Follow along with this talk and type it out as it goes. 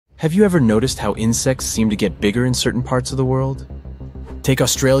Have you ever noticed how insects seem to get bigger in certain parts of the world? Take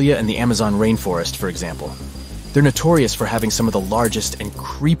Australia and the Amazon rainforest, for example. They're notorious for having some of the largest and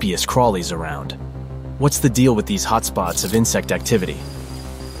creepiest crawlies around. What's the deal with these hotspots of insect activity?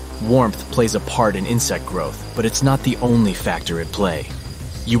 Warmth plays a part in insect growth, but it's not the only factor at play.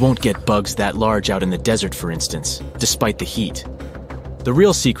 You won't get bugs that large out in the desert, for instance, despite the heat. The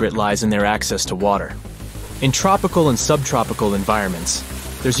real secret lies in their access to water. In tropical and subtropical environments,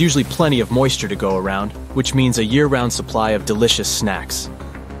 there's usually plenty of moisture to go around, which means a year-round supply of delicious snacks.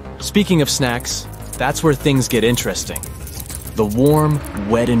 Speaking of snacks, that's where things get interesting. The warm,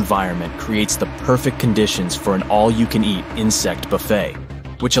 wet environment creates the perfect conditions for an all-you-can-eat insect buffet,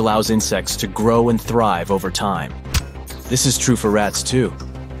 which allows insects to grow and thrive over time. This is true for rats too.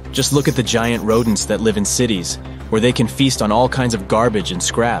 Just look at the giant rodents that live in cities, where they can feast on all kinds of garbage and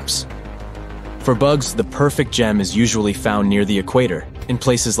scraps. For bugs, the perfect gem is usually found near the equator, in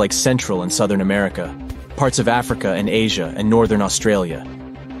places like Central and Southern America, parts of Africa and Asia and Northern Australia.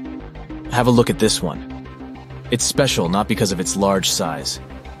 Have a look at this one. It's special not because of its large size.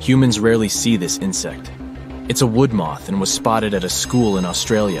 Humans rarely see this insect. It's a wood moth and was spotted at a school in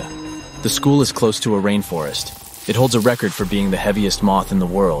Australia. The school is close to a rainforest. It holds a record for being the heaviest moth in the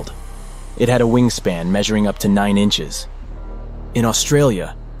world. It had a wingspan measuring up to 9 inches. In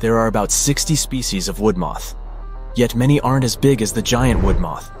Australia, there are about 60 species of wood moth. Yet many aren't as big as the giant wood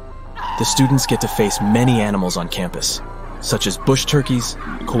moth. The students get to face many animals on campus, such as bush turkeys,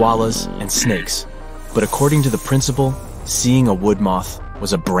 koalas, and snakes. But according to the principal, seeing a wood moth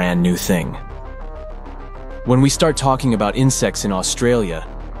was a brand new thing. When we start talking about insects in Australia,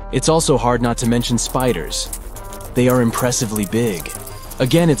 it's also hard not to mention spiders. They are impressively big.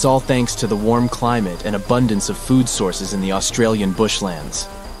 Again, it's all thanks to the warm climate and abundance of food sources in the Australian bushlands.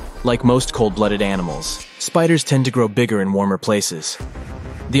 Like most cold-blooded animals, spiders tend to grow bigger in warmer places.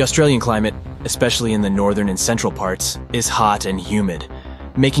 The Australian climate, especially in the northern and central parts, is hot and humid,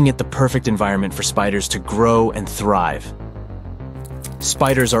 making it the perfect environment for spiders to grow and thrive.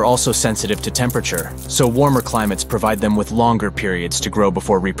 Spiders are also sensitive to temperature, so warmer climates provide them with longer periods to grow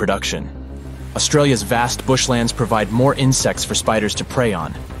before reproduction. Australia's vast bushlands provide more insects for spiders to prey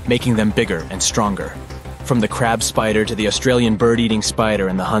on, making them bigger and stronger. From the crab spider to the Australian bird-eating spider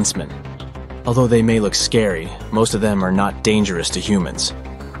and the huntsman. Although they may look scary, most of them are not dangerous to humans.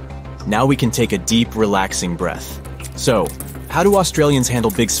 Now we can take a deep, relaxing breath. So, how do Australians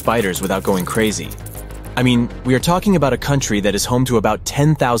handle big spiders without going crazy? I mean, we are talking about a country that is home to about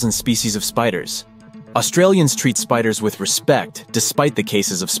 10,000 species of spiders. Australians treat spiders with respect despite the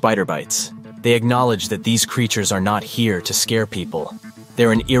cases of spider bites. They acknowledge that these creatures are not here to scare people.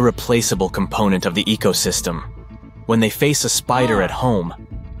 They're an irreplaceable component of the ecosystem. When they face a spider at home,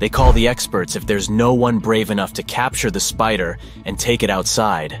 they call the experts if there's no one brave enough to capture the spider and take it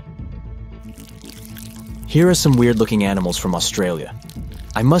outside. Here are some weird-looking animals from Australia.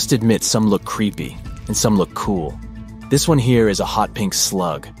 I must admit some look creepy, and some look cool. This one here is a hot pink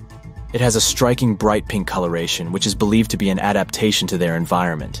slug. It has a striking bright pink coloration, which is believed to be an adaptation to their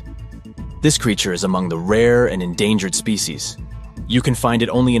environment. This creature is among the rare and endangered species. You can find it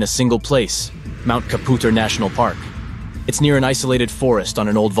only in a single place, Mount Kapooter National Park. It's near an isolated forest on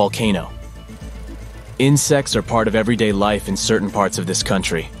an old volcano. Insects are part of everyday life in certain parts of this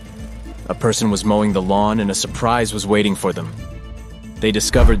country. A person was mowing the lawn and a surprise was waiting for them. They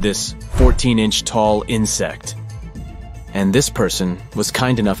discovered this 14-inch tall insect. And this person was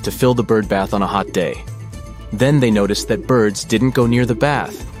kind enough to fill the bird bath on a hot day. Then they noticed that birds didn't go near the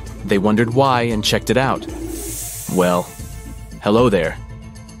bath. They wondered why and checked it out. Well, hello there.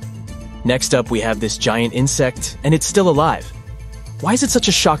 Next up, we have this giant insect, and it's still alive. Why is it such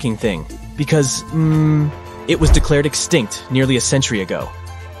a shocking thing? Because, it was declared extinct nearly a century ago.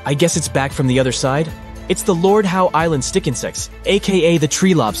 I guess it's back from the other side? It's the Lord Howe Island stick insects, aka the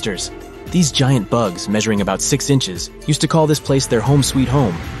tree lobsters. These giant bugs, measuring about 6 inches, used to call this place their home sweet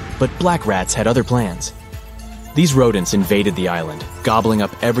home, but black rats had other plans. These rodents invaded the island, gobbling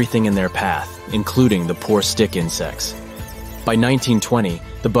up everything in their path, including the poor stick insects. By 1920,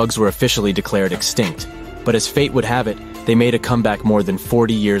 the bugs were officially declared extinct, but as fate would have it, they made a comeback more than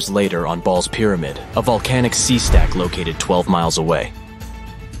 40 years later on Ball's Pyramid, a volcanic sea stack located 12 miles away.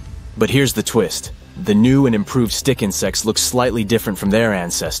 But here's the twist. The new and improved stick insects look slightly different from their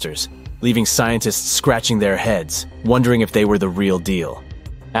ancestors, leaving scientists scratching their heads, wondering if they were the real deal.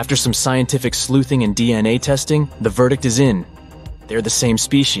 After some scientific sleuthing and DNA testing, the verdict is in. They're the same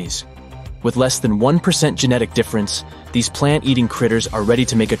species. With less than 1% genetic difference, these plant-eating critters are ready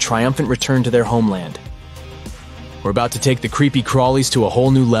to make a triumphant return to their homeland. We're about to take the creepy crawlies to a whole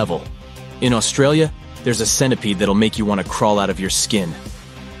new level. In Australia, there's a centipede that'll make you want to crawl out of your skin.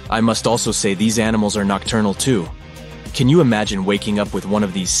 I must also say these animals are nocturnal too. Can you imagine waking up with one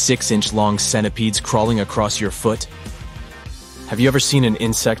of these 6-inch long centipedes crawling across your foot? Have you ever seen an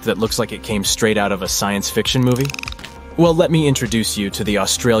insect that looks like it came straight out of a science fiction movie? Well, let me introduce you to the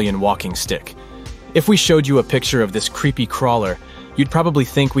Australian walking stick. If we showed you a picture of this creepy crawler, you'd probably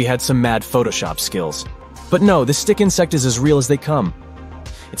think we had some mad Photoshop skills. But no, this stick insect is as real as they come.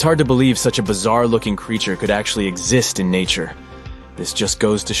 It's hard to believe such a bizarre-looking creature could actually exist in nature. This just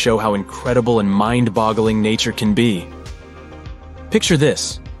goes to show how incredible and mind-boggling nature can be. Picture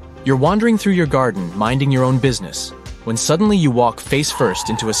this. You're wandering through your garden, minding your own business, when suddenly you walk face first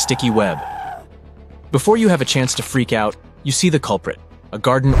into a sticky web. Before you have a chance to freak out, you see the culprit, a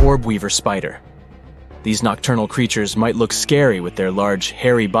garden orb weaver spider. These nocturnal creatures might look scary with their large,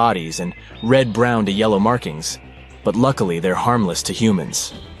 hairy bodies and red-brown to yellow markings, but luckily they're harmless to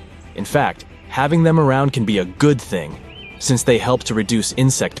humans. In fact, having them around can be a good thing, since they help to reduce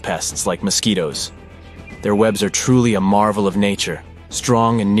insect pests like mosquitoes. Their webs are truly a marvel of nature,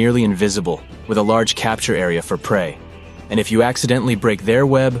 strong and nearly invisible, with a large capture area for prey. And if you accidentally break their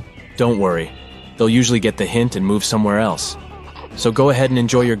web, don't worry. They'll usually get the hint and move somewhere else. So go ahead and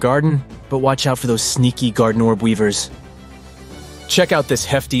enjoy your garden, but watch out for those sneaky garden orb weavers. Check out this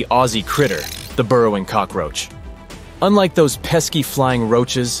hefty Aussie critter, the burrowing cockroach. Unlike those pesky flying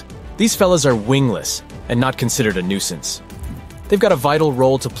roaches, these fellas are wingless and not considered a nuisance. They've got a vital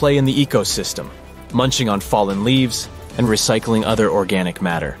role to play in the ecosystem, munching on fallen leaves and recycling other organic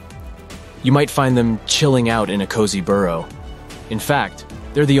matter. You might find them chilling out in a cozy burrow. In fact,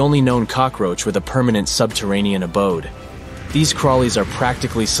 they're the only known cockroach with a permanent subterranean abode. These crawlies are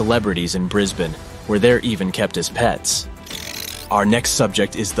practically celebrities in Brisbane, where they're even kept as pets. Our next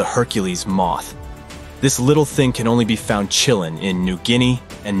subject is the Hercules moth. This little thing can only be found chillin' in New Guinea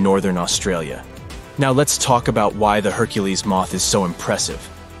and Northern Australia. Now let's talk about why the Hercules moth is so impressive.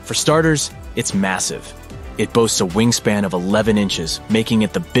 For starters, it's massive. It boasts a wingspan of 11 inches, making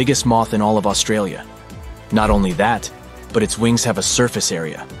it the biggest moth in all of Australia. Not only that, but its wings have a surface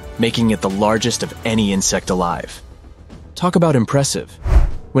area, making it the largest of any insect alive. Talk about impressive.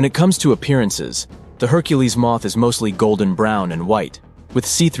 When it comes to appearances, the Hercules moth is mostly golden brown and white, with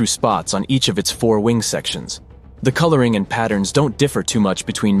see-through spots on each of its 4 wing sections. The coloring and patterns don't differ too much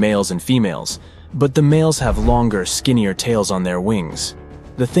between males and females, but the males have longer, skinnier tails on their wings.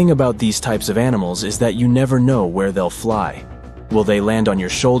 The thing about these types of animals is that you never know where they'll fly. Will they land on your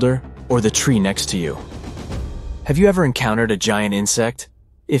shoulder or the tree next to you? Have you ever encountered a giant insect?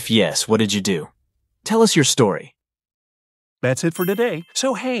 If yes, what did you do? Tell us your story. That's it for today.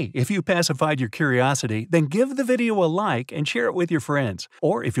 So hey, if you pacified your curiosity, then give the video a like and share it with your friends.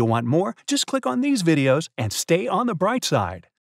 Or if you want more, just click on these videos and stay on the bright side.